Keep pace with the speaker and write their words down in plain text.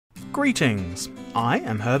Greetings! I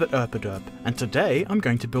am Herbert Erpaderp, and today I'm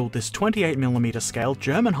going to build this 28mm scale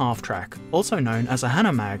German half-track, also known as a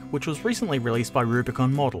Hanomag, which was recently released by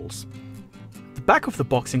Rubicon Models. The back of the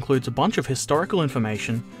box includes a bunch of historical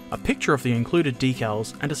information, a picture of the included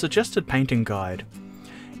decals, and a suggested painting guide.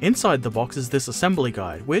 Inside the box is this assembly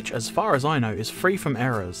guide, which, as far as I know, is free from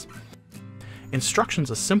errors. Instructions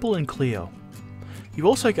are simple and clear. You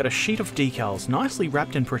also get a sheet of decals nicely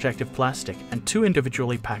wrapped in protective plastic and 2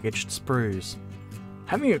 individually packaged sprues.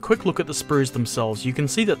 Having a quick look at the sprues themselves, you can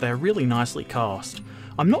see that they're really nicely cast.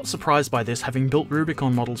 I'm not surprised by this, having built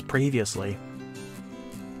Rubicon models previously.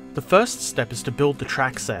 The first step is to build the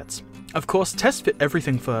track sets. Of course, test fit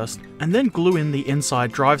everything first, and then glue in the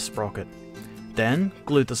inside drive sprocket. Then,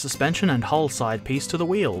 glue the suspension and hull side piece to the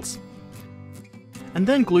wheels. And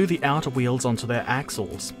then glue the outer wheels onto their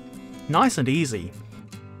axles. Nice and easy.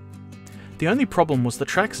 The only problem was the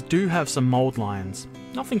tracks do have some mould lines.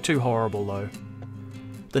 Nothing too horrible though.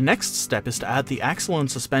 The next step is to add the axle and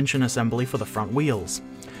suspension assembly for the front wheels.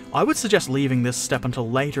 I would suggest leaving this step until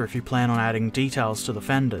later if you plan on adding details to the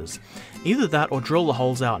fenders. Either that or drill the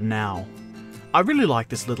holes out now. I really like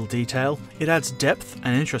this little detail. It adds depth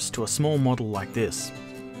and interest to a small model like this.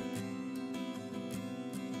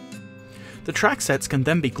 The track sets can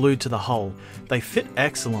then be glued to the hull. They fit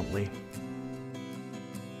excellently.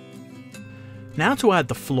 Now to add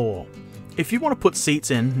the floor. If you want to put seats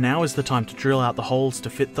in, now is the time to drill out the holes to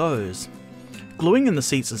fit those. Gluing in the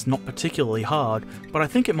seats is not particularly hard, but I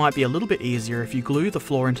think it might be a little bit easier if you glue the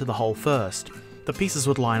floor into the hole first. The pieces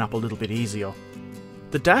would line up a little bit easier.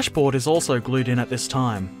 The dashboard is also glued in at this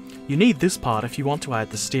time. You need this part if you want to add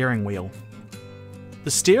the steering wheel.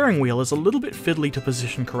 The steering wheel is a little bit fiddly to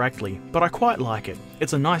position correctly, but I quite like it.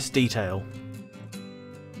 It's a nice detail.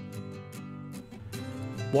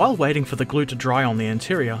 While waiting for the glue to dry on the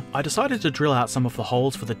interior, I decided to drill out some of the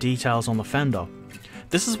holes for the details on the fender.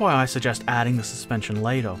 This is why I suggest adding the suspension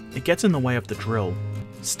later. It gets in the way of the drill.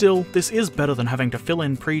 Still, this is better than having to fill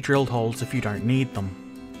in pre-drilled holes if you don't need them.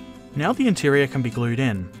 Now the interior can be glued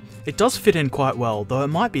in. It does fit in quite well, though it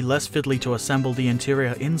might be less fiddly to assemble the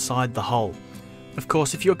interior inside the hull. Of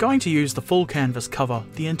course, if you're going to use the full canvas cover,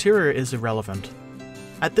 the interior is irrelevant.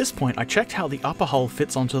 At this point, I checked how the upper hull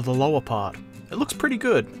fits onto the lower part. It looks pretty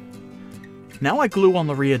good. Now I glue on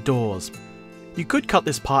the rear doors. You could cut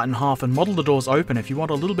this part in half and model the doors open if you want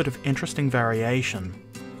a little bit of interesting variation.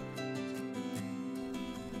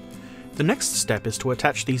 The next step is to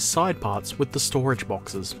attach these side parts with the storage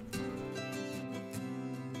boxes.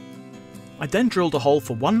 I then drilled a hole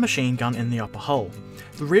for one machine gun in the upper hull.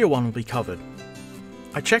 The rear one will be covered.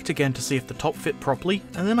 I checked again to see if the top fit properly,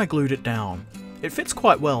 and then I glued it down. It fits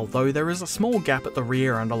quite well, though there is a small gap at the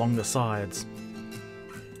rear and along the sides.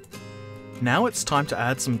 Now it's time to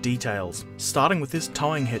add some details, starting with this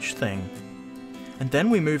towing hitch thing. And then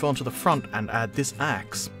we move on to the front and add this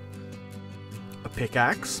axe. A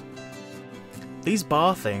pickaxe. These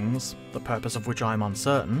bar things, the purpose of which I'm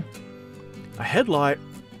uncertain. A headlight.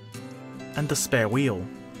 And the spare wheel.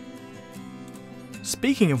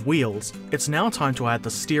 Speaking of wheels, it's now time to add the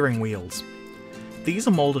steering wheels. These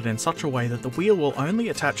are moulded in such a way that the wheel will only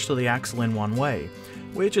attach to the axle in one way,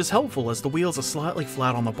 which is helpful as the wheels are slightly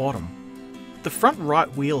flat on the bottom. The front right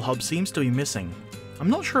wheel hub seems to be missing.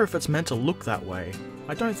 I'm not sure if it's meant to look that way.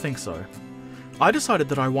 I don't think so. I decided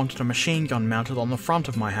that I wanted a machine gun mounted on the front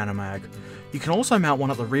of my Hanomag. You can also mount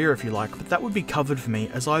one at the rear if you like, but that would be covered for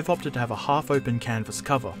me as I've opted to have a half-open canvas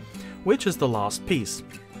cover, which is the last piece.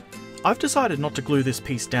 I've decided not to glue this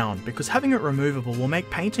piece down because having it removable will make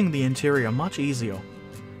painting the interior much easier.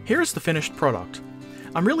 Here is the finished product.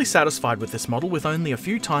 I'm really satisfied with this model with only a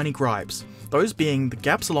few tiny gripes, those being the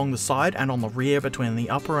gaps along the side and on the rear between the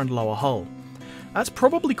upper and lower hull. That's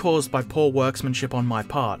probably caused by poor workmanship on my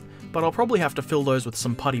part, but I'll probably have to fill those with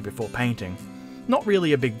some putty before painting. Not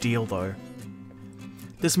really a big deal though.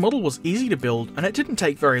 This model was easy to build and it didn't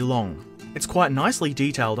take very long. It's quite nicely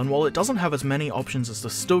detailed, and while it doesn't have as many options as the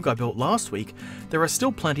Stug I built last week, there are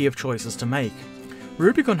still plenty of choices to make.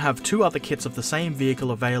 Rubicon have 2 other kits of the same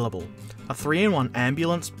vehicle available, a 3-in-1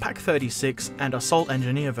 ambulance, Pack 36 and assault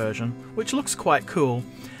engineer version, which looks quite cool,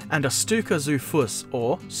 and a Stuka zu Fuß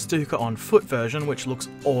or Stuka on foot version, which looks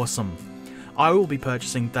awesome. I will be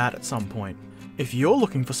purchasing that at some point. If you're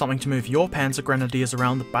looking for something to move your Panzer Grenadiers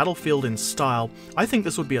around the battlefield in style, I think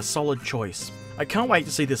this would be a solid choice. I can't wait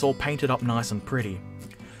to see this all painted up nice and pretty.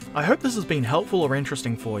 I hope this has been helpful or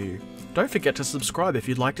interesting for you. Don't forget to subscribe if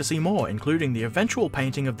you'd like to see more, including the eventual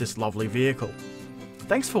painting of this lovely vehicle.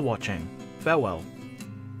 Thanks for watching. Farewell.